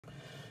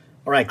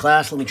All right,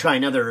 class, let me try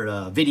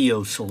another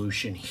video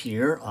solution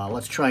here.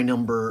 Let's try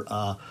number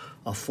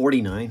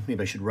 49.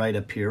 Maybe I should write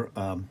up here.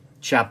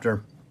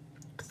 Chapter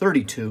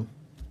 32,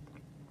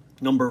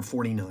 number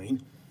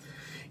 49.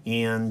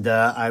 And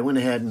I went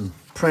ahead and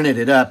printed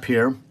it up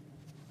here.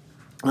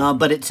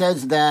 But it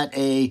says that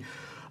a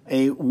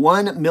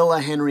 1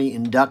 millihenry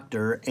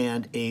inductor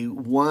and a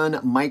 1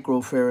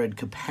 microfarad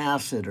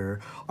capacitor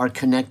are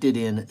connected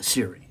in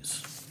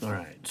series. All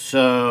right,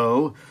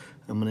 so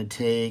I'm going to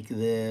take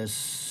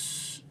this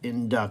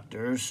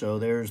inductor. So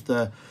there's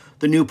the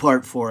new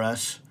part for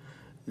us,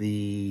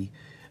 the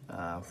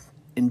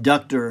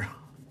inductor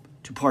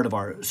to part of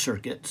our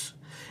circuits.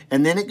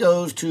 And then it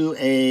goes to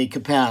a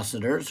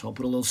capacitor. So I'll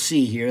put a little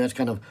C here. That's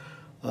kind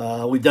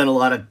of, we've done a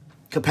lot of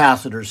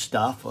capacitor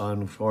stuff,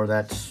 or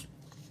that's,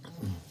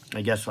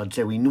 I guess I'd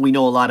say we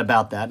know a lot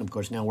about that. And of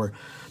course, now we're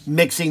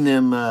mixing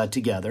them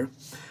together.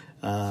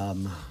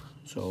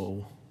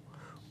 So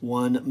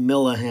 1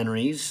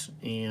 millihenries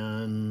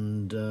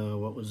and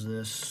what was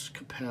this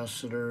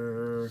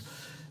capacitor?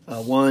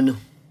 1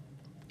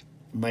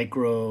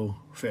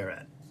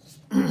 microfarad.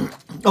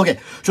 Okay,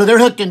 so they're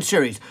hooked in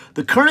series.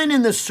 The current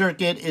in the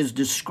circuit is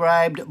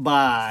described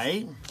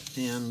by,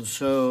 and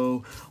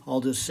so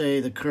I'll just say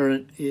the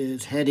current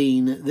is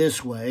heading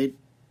this way.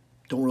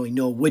 Don't really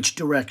know which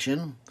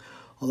direction,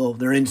 although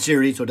they're in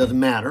series, so it doesn't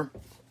matter.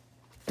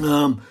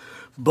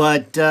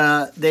 But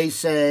they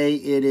say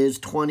it is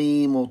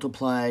 20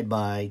 multiplied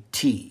by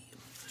T.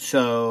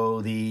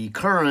 So the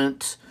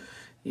current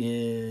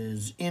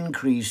is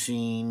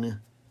increasing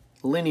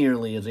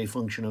linearly as a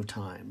function of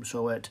time.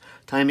 So at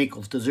time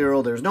equals to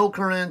 0, there's no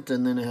current,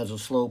 and then it has a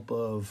slope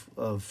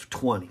of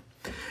 20.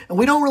 And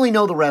we don't really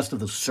know the rest of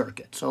the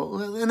circuit,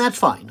 and that's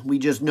fine. We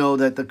just know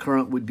that the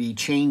current would be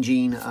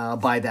changing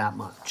by that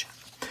much.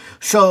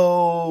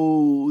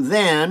 So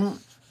then,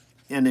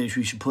 and as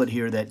we should put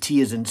here that T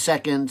is in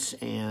seconds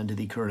and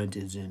the current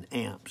is in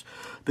amps.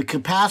 The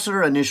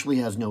capacitor initially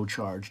has no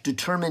charge.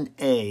 Determine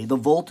A, the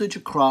voltage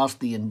across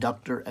the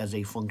inductor as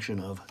a function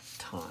of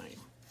time.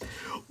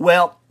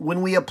 Well,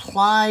 when we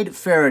applied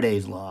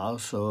Faraday's law,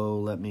 so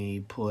let me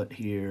put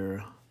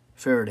here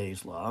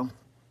Faraday's law,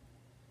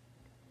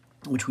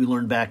 which we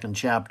learned back in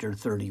chapter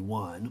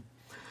 31,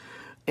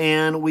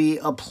 and we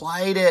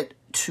applied it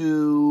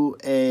to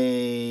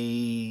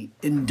a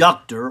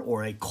inductor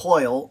or a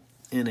coil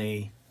in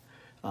a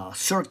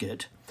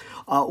circuit,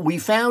 we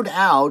found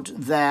out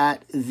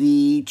that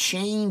the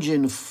change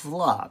in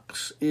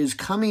flux is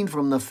coming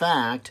from the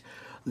fact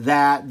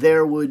that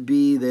there would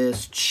be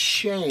this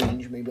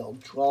change, maybe I'll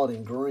draw it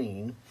in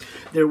green,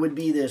 there would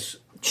be this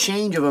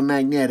change of a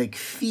magnetic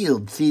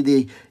field. See,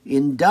 the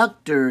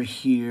inductor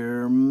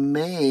here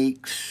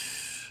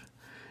makes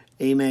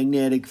a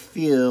magnetic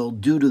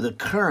field due to the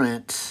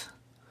current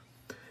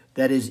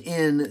that is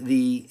in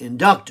the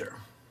inductor,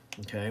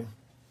 okay?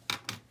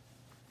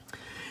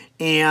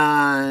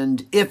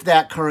 And if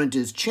that current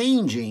is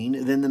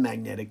changing, then the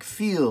magnetic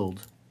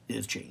field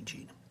is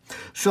changing.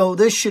 So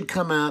this should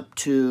come up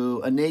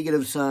to a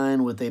negative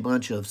sign with a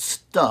bunch of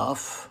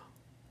stuff,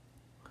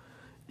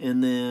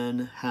 and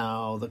then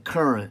how the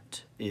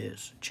current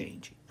is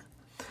changing.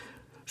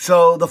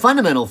 So the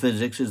fundamental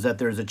physics is that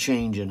there's a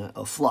change in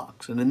a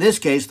flux. And in this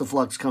case, the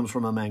flux comes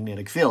from a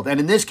magnetic field. And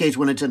in this case,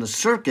 when it's in a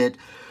circuit,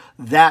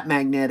 that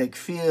magnetic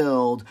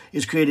field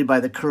is created by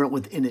the current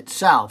within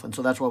itself. And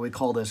so that's why we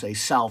call this a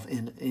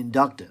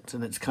self-inductance,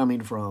 and it's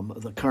coming from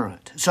the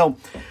current. So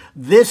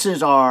this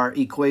is our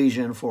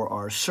equation for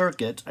our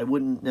circuit. I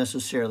wouldn't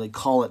necessarily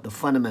call it the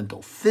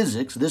fundamental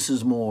physics. This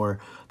is more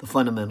the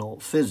fundamental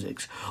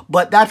physics.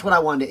 But that's what I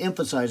wanted to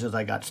emphasize as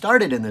I got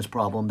started in this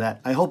problem,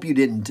 that I hope you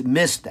didn't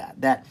miss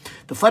that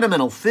the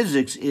fundamental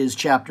physics is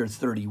chapter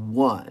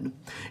 31.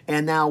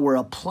 And now we're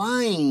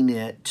applying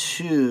it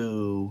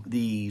to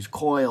these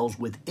coils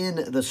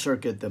within the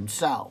circuit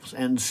themselves.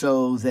 And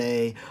so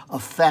they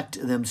affect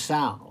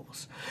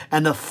themselves.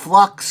 And the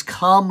flux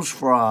comes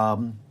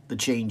from the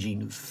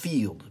changing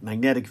field,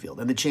 magnetic field.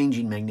 And the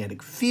changing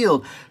magnetic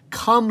field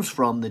comes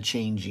from the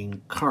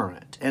changing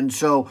current. And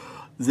so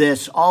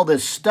all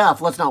this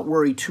stuff, let's not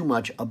worry too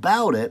much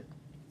about it.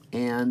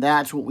 And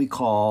that's what we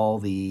call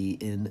the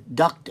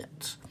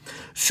inductance.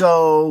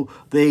 So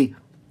the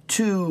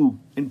two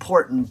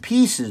important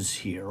pieces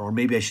here, or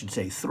maybe I should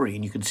say three,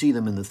 and you can see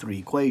them in the 3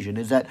 equation,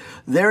 is that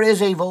there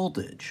is a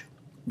voltage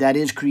that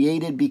is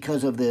created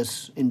because of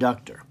this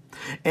inductor.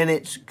 And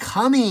it's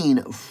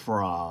coming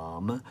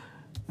from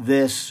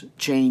this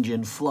change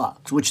in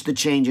flux, which the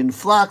change in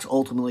flux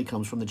ultimately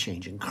comes from the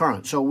change in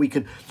current. So we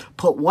could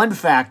put one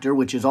factor,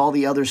 which is all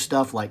the other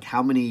stuff, like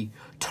how many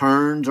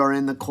turns are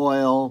in the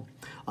coil,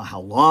 how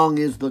long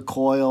is the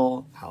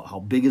coil,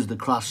 how big is the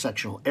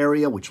cross-sectional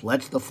area, which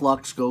lets the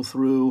flux go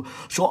through.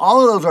 So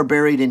all of those are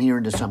buried in here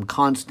into some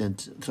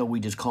constant, so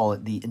we just call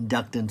it the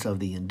inductance of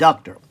the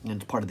inductor, and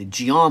it's part of the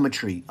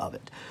geometry of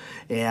it.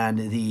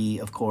 And the,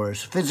 of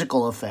course,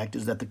 physical effect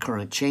is that the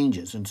current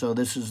changes. And so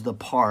this is the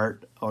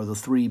part, or the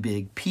 3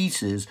 big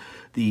pieces,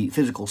 the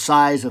physical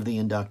size of the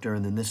inductor,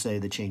 and then this say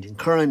the change in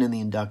current in the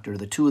inductor.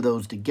 The two of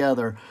those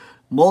together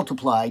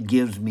multiplied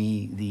gives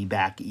me the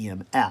back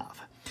EMF.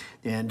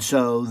 And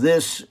so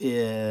this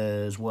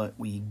is what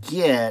we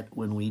get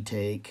when we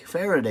take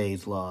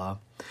Faraday's law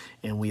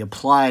and we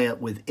apply it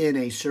within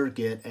a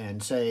circuit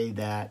and say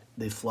that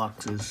the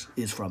flux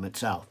is from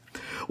itself.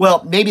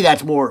 Well, maybe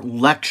that's more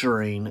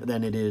lecturing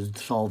than it is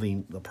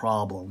solving the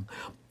problem.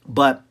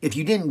 But if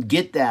you didn't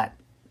get that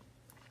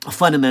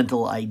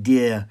fundamental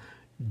idea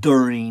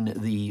during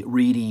the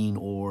reading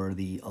or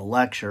the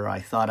lecture, I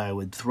thought I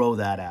would throw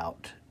that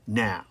out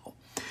now.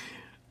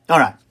 All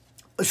right.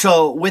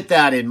 So with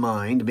that in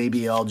mind,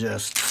 maybe I'll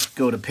just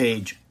go to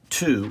page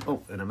 2.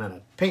 Oh, and I'm out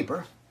of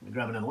paper. Let me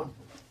grab another one.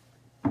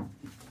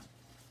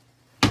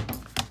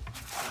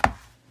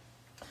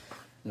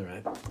 All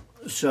right.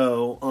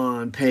 So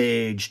on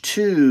page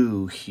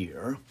 2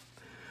 here,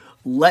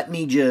 let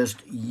me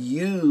just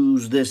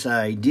use this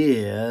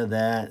idea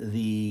that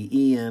the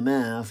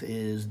EMF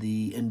is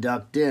the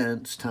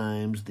inductance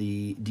times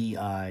the di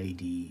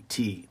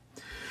dt.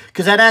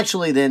 Because that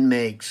actually then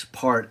makes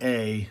part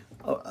A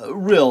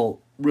real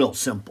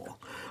simple.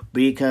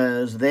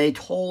 Because they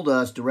told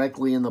us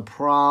directly in the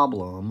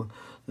problem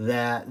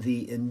that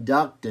the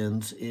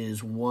inductance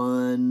is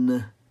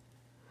 1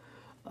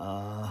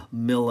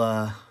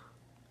 millihenries.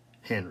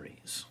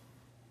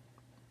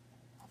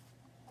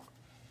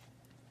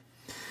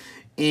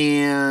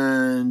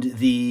 And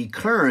the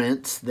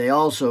current, they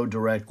also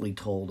directly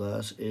told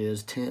us,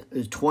 is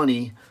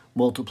 20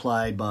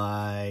 multiplied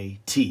by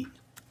T.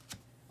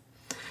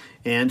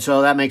 And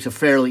so that makes a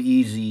fairly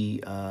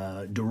easy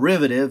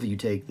derivative. You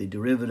take the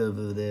derivative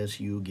of this,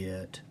 you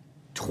get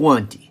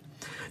 20.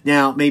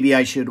 Now, maybe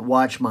I should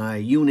watch my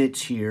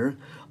units here.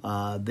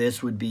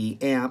 This would be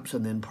amps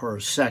and then per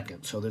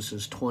second. So this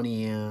is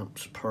 20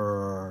 amps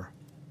per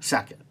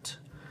second.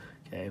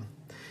 Okay.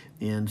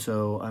 And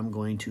so I'm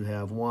going to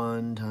have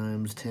 1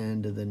 times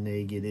 10 to the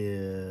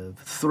negative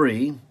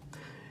 3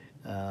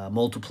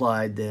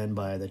 multiplied then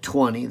by the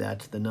 20.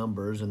 That's the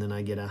numbers. And then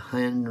I get a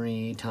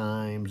Henry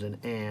times an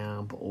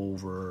amp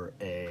over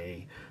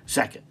a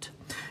second.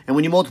 And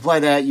when you multiply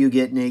that, you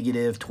get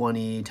negative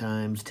 20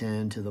 times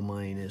 10 to the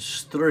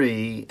minus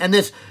 3. And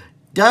this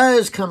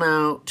does come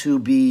out to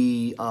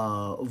be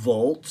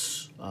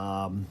volts.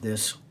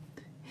 This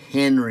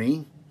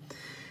Henry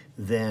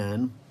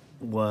then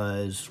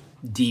was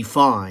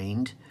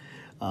defined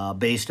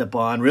based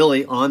upon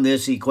really on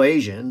this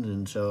equation.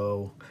 And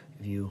so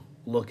if you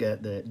look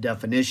at the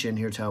definition,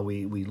 here's how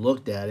we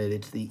looked at it.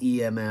 It's the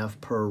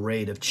EMF per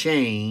rate of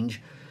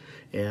change.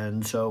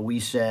 And so we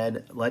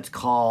said, let's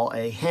call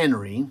a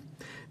Henry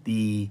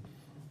the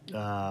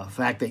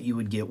fact that you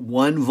would get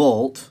 1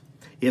 volt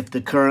if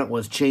the current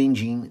was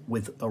changing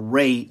with a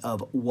rate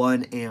of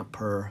 1 amp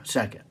per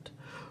second.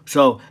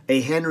 So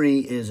a Henry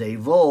is a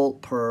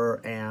volt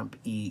per amp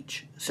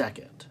each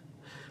second.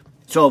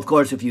 So, of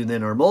course, if you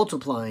then are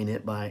multiplying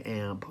it by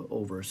amp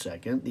over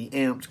second, the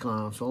amps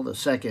cancel, the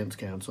seconds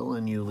cancel,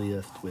 and you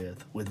lift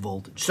with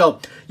voltage.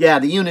 So, yeah,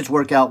 the units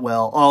work out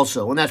well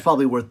also, and that's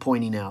probably worth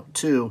pointing out,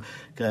 too,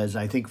 because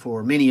I think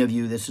for many of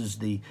you, this is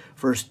the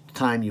first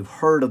time you've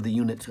heard of the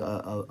units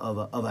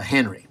of a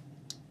Henry.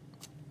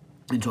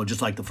 And so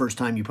just like the first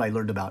time you probably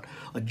learned about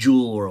a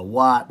joule or a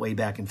watt way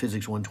back in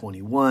Physics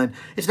 121,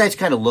 it's nice to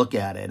kind of look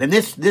at it. And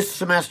this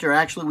semester,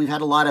 actually, we've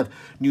had a lot of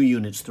new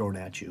units thrown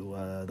at you.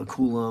 The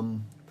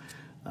Coulomb,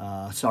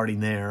 starting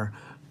there,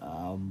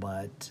 you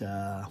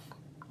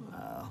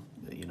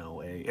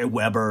know, a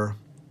Weber,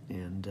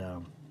 and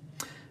of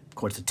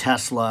course a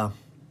Tesla.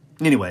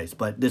 Anyways,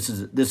 but this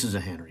is a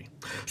Henry.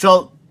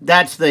 So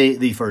that's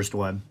the first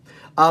one.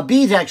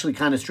 B is actually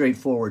kind of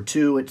straightforward,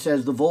 too. It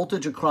says the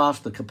voltage across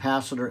the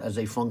capacitor as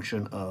a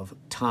function of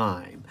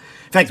time.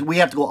 In fact, we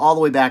have to go all the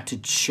way back to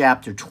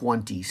chapter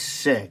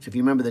 26. If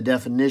you remember, the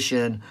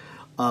definition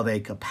of a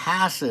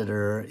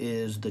capacitor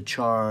is the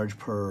charge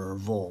per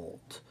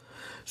volt.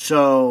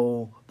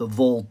 So the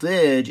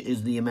voltage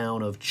is the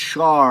amount of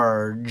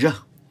charge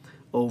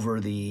over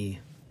the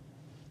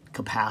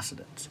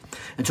capacitance.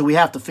 And so we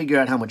have to figure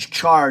out how much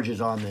charge is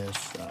on this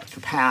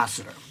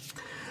capacitor.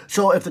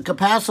 So if the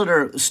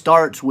capacitor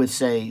starts with,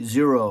 say,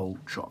 0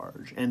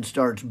 charge and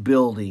starts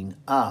building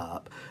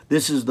up,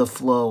 this is the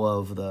flow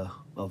of the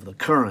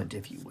current,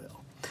 if you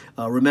will.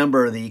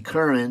 Remember, the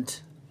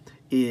current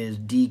is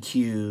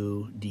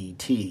dq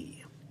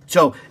dt.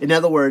 So, in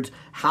other words,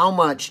 how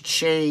much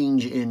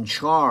change in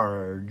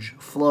charge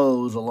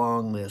flows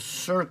along this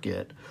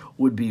circuit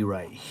would be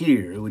right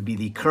here. It would be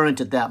the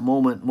current at that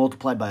moment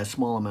multiplied by a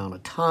small amount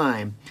of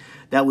time.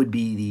 That would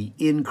be the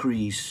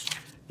increase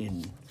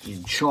in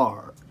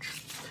charge.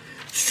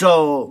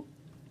 So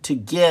to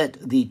get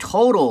the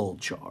total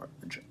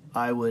charge,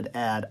 I would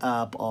add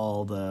up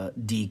all the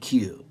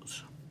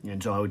dq's.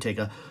 And so I would take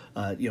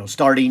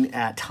starting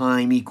at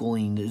time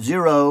equaling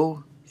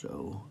 0,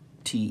 so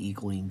t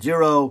equaling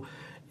 0,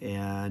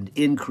 and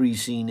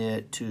increasing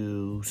it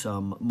to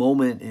some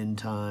moment in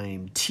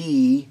time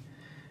t,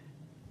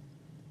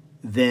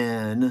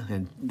 then,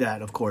 and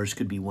that of course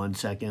could be 1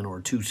 second or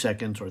 2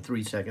 seconds or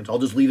 3 seconds. I'll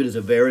just leave it as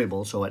a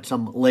variable, so at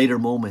some later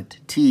moment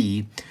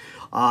t,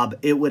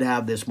 it would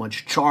have this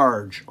much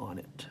charge on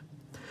it.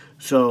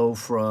 So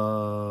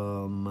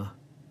from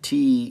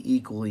t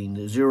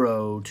equaling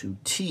 0 to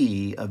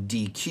t of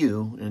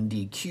dq, and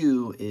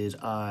dq is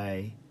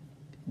I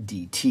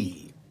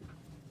dt.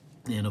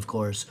 And of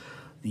course,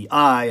 the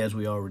I, as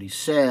we already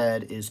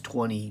said, is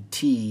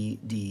 20t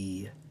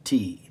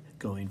dt,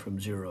 going from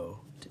 0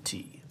 to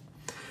t.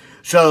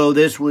 So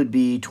this would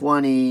be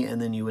 20,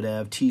 and then you would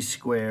have t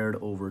squared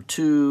over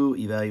 2,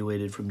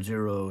 evaluated from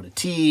 0 to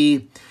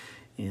t,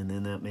 and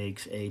then that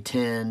makes a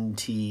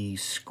 10t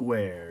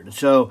squared.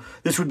 So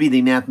this would be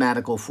the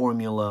mathematical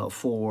formula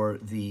for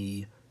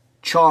the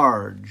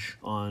charge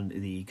on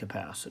the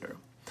capacitor.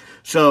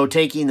 So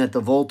taking that the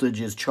voltage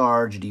is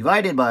charge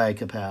divided by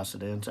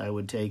capacitance, I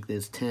would take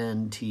this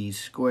 10t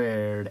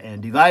squared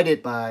and divide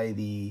it by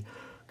the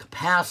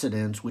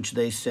capacitance, which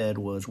they said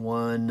was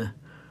 1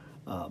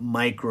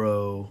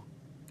 microfarad.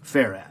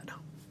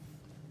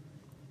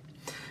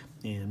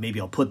 And maybe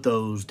I'll put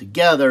those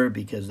together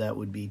because that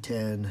would be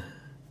 10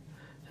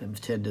 times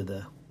 10 to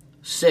the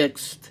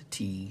 6th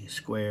t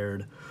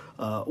squared,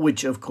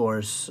 which of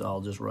course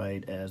I'll just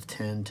write as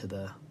 10 to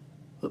the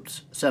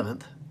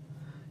 7th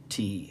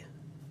t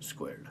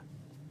squared.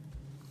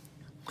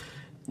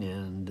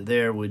 And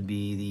there would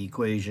be the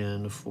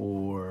equation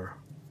for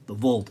the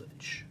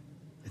voltage.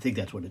 I think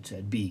that's what it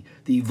said, B.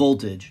 The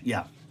voltage,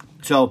 yeah.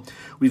 So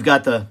we've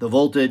got the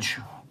voltage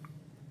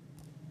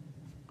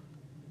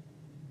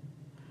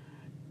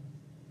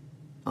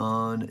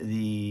on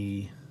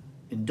the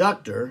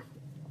inductor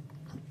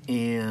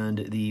and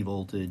the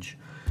voltage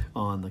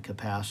on the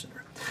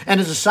capacitor. And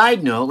as a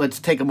side note, let's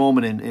take a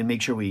moment and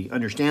make sure we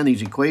understand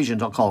these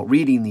equations. I'll call it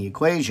reading the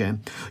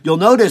equation. You'll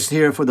notice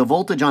here for the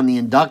voltage on the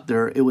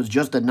inductor, it was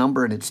just a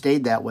number and it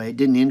stayed that way. It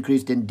didn't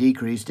increase, didn't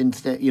decrease, didn't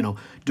stay,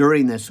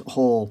 during this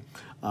whole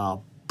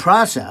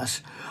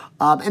process.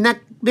 And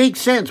that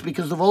makes sense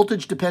because the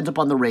voltage depends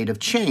upon the rate of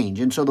change.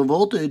 And so the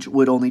voltage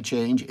would only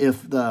change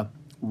if the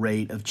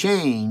rate of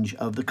change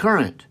of the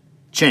current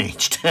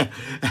changed.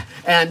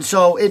 And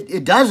so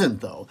it doesn't,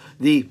 though.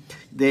 The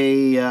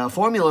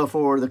formula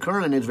for the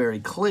current is very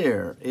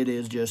clear. It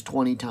is just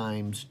 20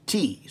 times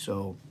T.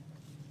 So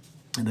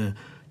the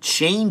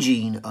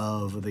changing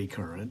of the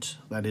current,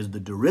 that is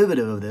the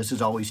derivative of this,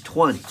 is always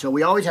 20. So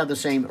we always have the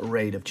same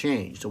rate of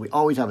change. So we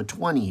always have a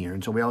 20 here.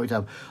 And so we always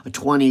have a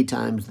 20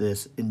 times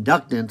this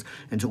inductance.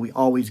 And so we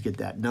always get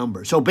that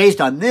number. So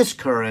based on this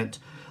current,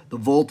 the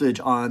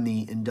voltage on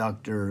the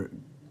inductor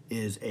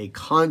is a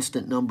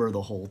constant number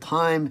the whole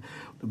time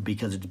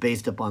because it's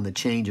based upon the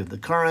change of the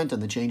current,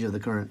 and the change of the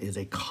current is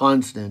a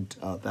constant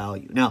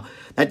value. Now,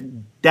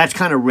 that's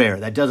kind of rare.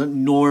 That doesn't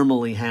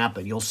normally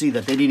happen. You'll see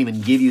that they didn't even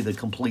give you the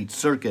complete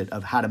circuit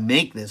of how to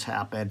make this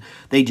happen.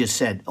 They just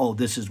said, oh,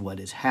 this is what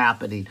is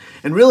happening.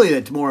 And really,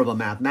 it's more of a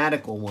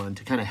mathematical one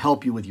to kind of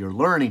help you with your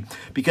learning,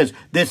 because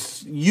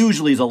this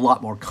usually is a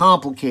lot more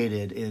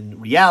complicated in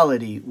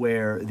reality,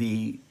 where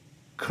the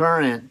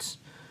current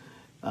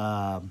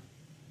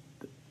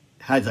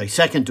has a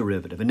second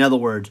derivative. In other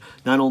words,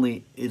 not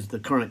only is the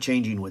current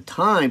changing with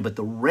time, but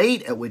the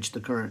rate at which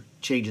the current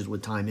changes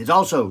with time is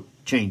also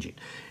changing.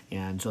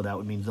 And so that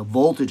would mean the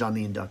voltage on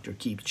the inductor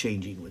keeps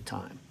changing with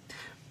time.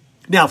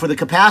 Now, for the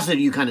capacitor,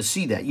 you kind of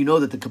see that. You know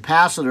that the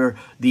capacitor,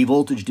 the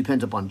voltage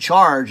depends upon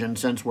charge, and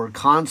since we're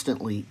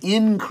constantly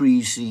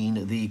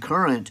increasing the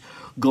current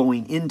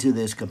going into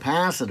this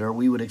capacitor,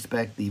 we would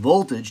expect the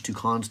voltage to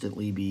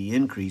constantly be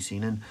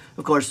increasing. And,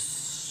 of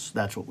course,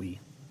 that's what we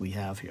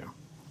have here.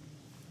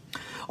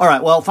 All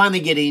right, well,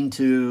 finally getting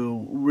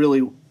to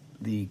really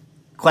the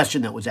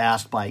question that was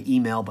asked by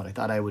email, but I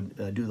thought I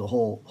would do the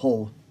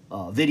whole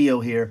video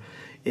here.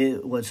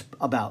 It was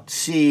about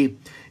C.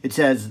 It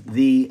says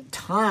the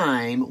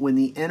time when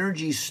the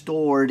energy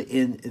stored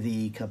in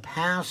the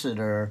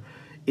capacitor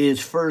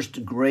is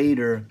first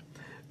greater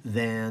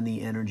than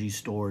the energy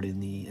stored in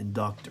the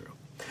inductor.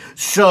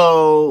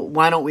 So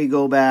why don't we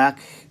go back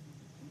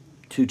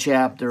to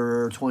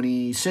chapter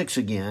 26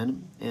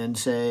 again and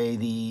say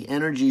the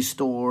energy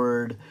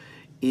stored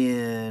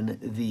in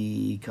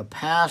the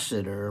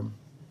capacitor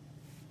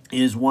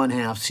is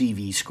 1/2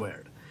 CV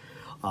squared.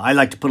 I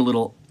like to put a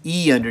little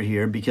E under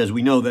here because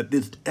we know that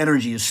this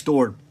energy is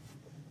stored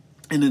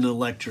in an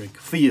electric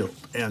field.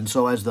 And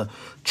so as the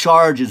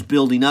charge is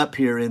building up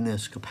here in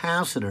this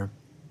capacitor,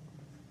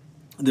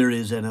 there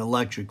is an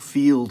electric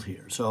field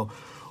here. So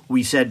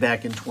we said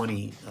back in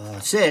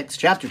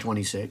chapter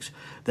 26,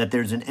 that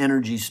there's an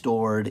energy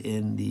stored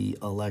in the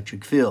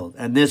electric field.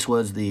 And this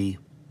was the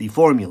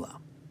formula.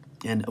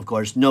 And of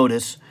course,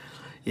 notice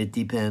it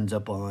depends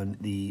upon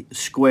the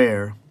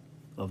square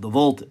of the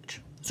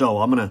voltage. So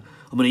I'm gonna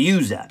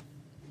use that.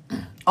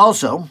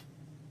 Also,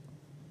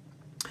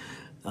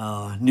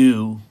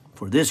 new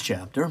for this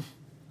chapter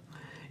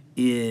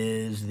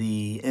is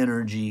the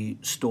energy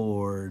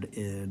stored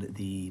in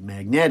the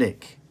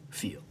magnetic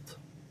field.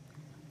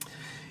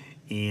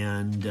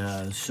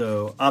 And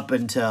so up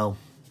until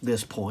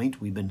this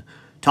point, we've been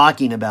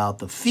talking about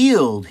the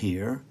field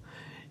here.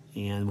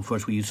 And of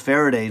course, we use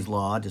Faraday's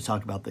law to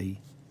talk about the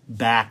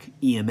back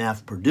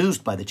EMF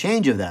produced by the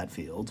change of that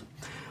field.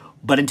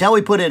 But until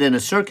we put it in a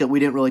circuit,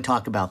 we didn't really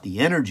talk about the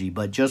energy.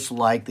 But just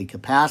like the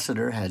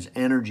capacitor has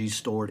energy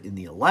stored in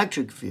the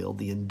electric field,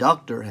 the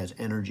inductor has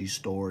energy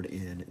stored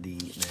in the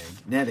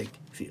magnetic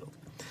field.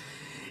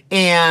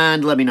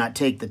 And let me not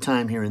take the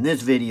time here in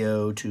this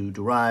video to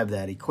derive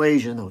that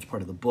equation. That was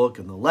part of the book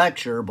and the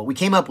lecture. But we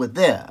came up with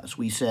this.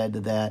 We said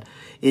that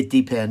it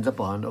depends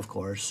upon, of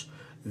course,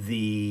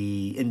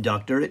 the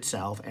inductor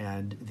itself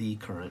and the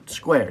current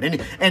squared.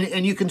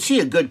 And you can see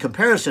a good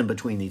comparison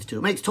between these two.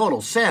 It makes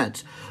total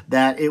sense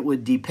that it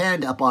would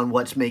depend upon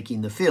what's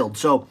making the field.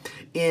 So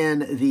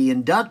in the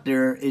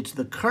inductor, it's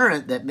the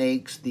current that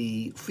makes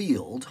the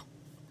field.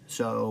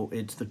 So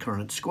it's the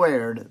current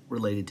squared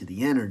related to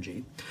the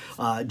energy.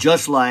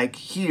 Just like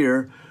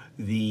here,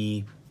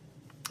 the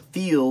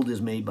field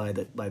is made by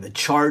the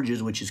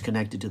charges, which is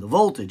connected to the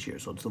voltage here.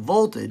 So it's the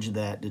voltage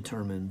that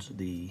determines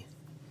the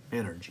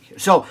energy here.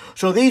 So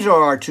these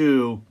are our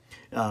two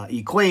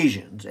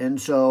equations.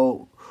 And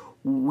so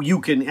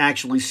you can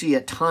actually see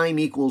at time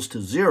equals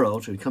to 0.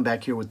 So we come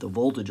back here with the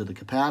voltage of the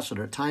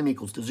capacitor. At time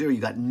equals to 0,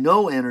 you got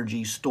no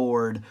energy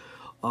stored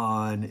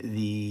on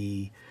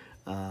the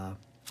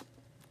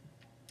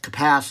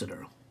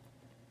capacitor.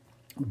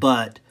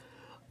 But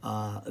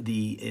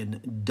the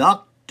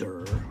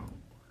inductor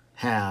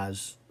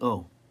has,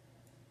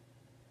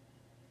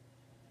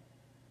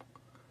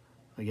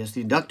 I guess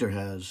the inductor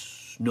has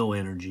no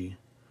energy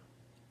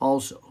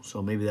also.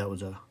 So maybe that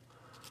was a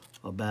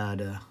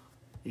bad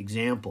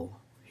example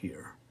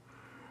here.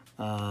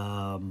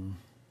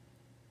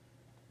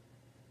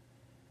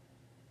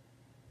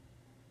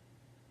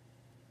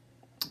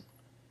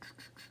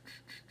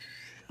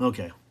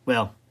 Okay,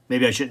 well,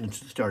 maybe I shouldn't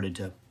have started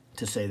to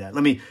say that.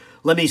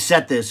 Let me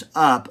set this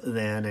up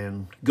then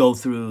and go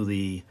through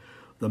the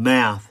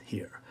math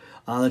here.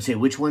 Let's see,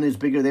 which one is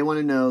bigger? They want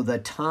to know the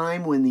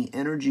time when the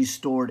energy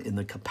stored in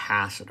the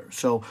capacitor.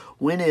 So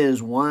when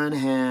is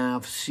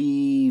 1/2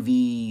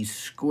 CV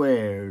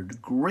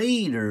squared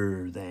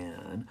greater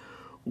than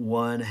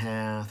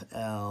 1/2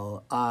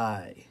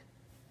 LI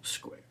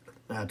squared?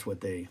 That's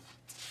what they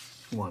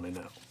want to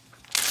know.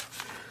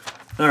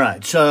 All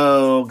right,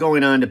 so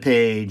going on to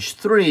page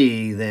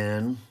 3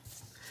 then,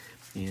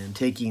 and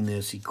taking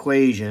this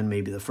equation,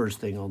 maybe the first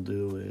thing I'll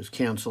do is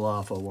cancel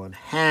off a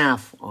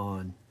 1/2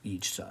 on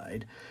each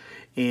side.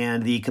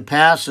 And the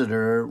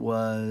capacitor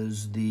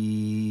was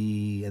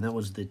and that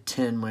was the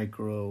 10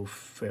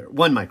 microfarad,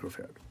 1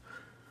 microfarad.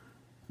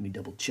 Let me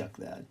double check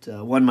that,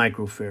 1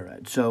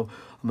 microfarad. So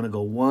I'm going to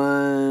go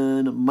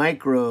 1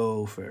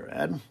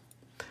 microfarad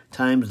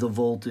times the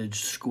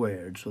voltage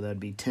squared. So that'd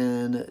be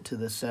 10 to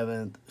the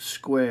 7th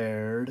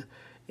squared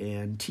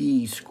and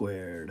T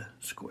squared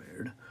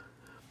squared.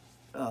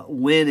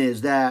 When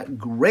is that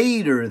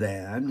greater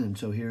than, and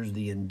so here's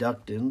the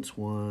inductance,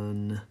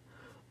 1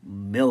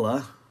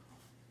 milli,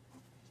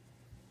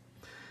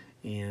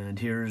 and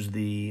here's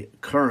the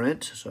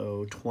current,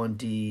 so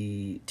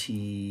 20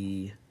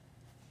 T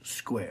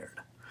squared.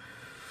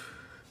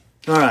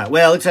 All right,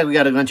 well, it looks like we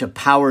got a bunch of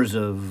powers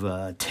of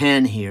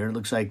 10 here. It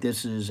looks like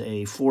this is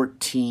a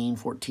 14.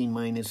 14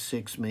 minus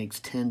 6 makes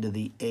 10 to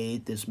the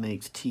 8th. This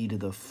makes T to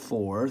the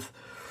 4th.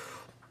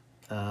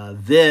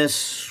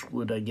 This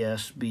would, I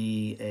guess,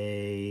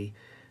 be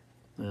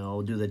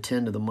I'll do the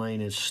 10 to the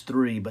minus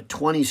 3, but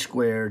 20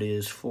 squared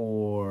is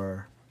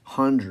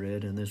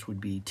 400, and this would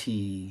be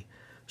T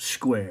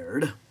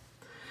squared.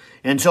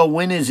 And so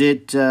when is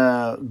it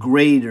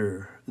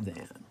greater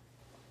than?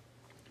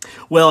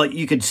 Well,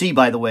 you can see,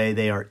 by the way,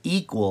 they are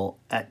equal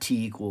at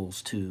T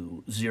equals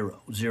to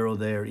 0. 0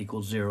 there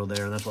equals 0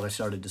 there, and that's what I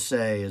started to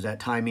say, is at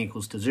time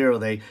equals to 0,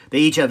 they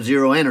each have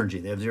 0 energy.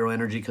 They have 0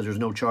 energy because there's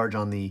no charge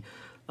on the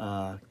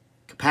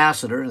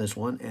capacitor, this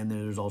one, and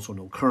there's also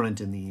no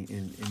current in the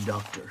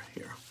inductor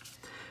here.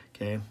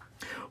 Okay,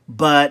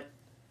 but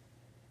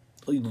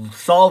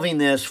solving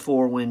this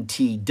for when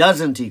T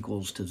doesn't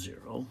equals to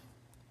 0,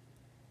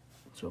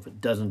 so if it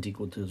doesn't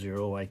equal to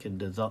 0, I can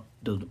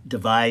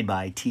divide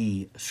by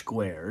T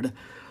squared.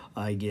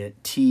 I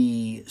get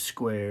T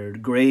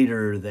squared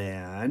greater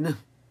than,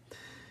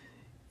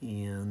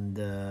 and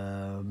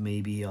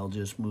maybe I'll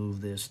just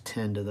move this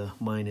 10 to the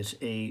minus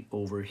 8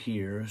 over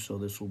here. So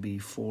this will be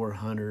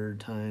 400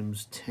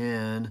 times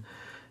 10.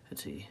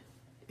 Let's see,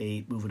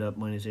 8, move it up,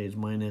 minus 8 is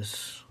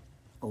minus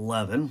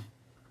 11.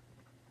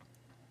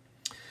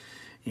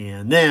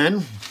 And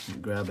then,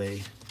 grab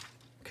a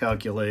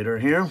calculator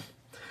here.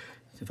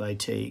 If I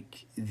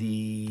take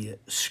the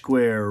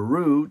square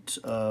root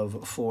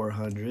of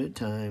 400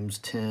 times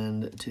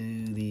 10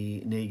 to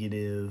the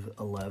negative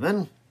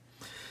 11,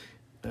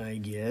 I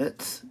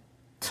get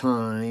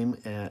time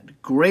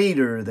at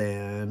greater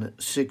than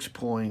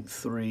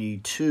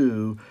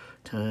 6.32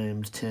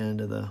 times 10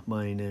 to the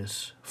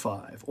minus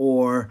 5.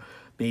 Or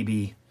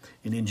maybe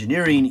in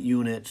engineering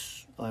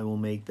units, I will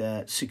make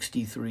that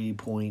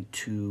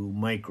 63.2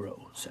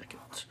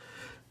 microseconds.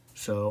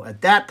 So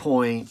at that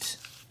point,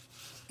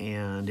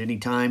 and any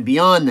time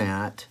beyond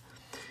that,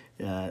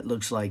 it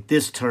looks like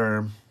this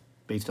term,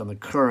 based on the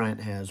current,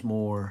 has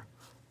more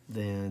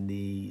than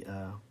the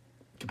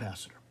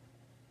capacitor.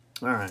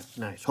 All right,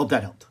 nice. Hope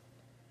that helped.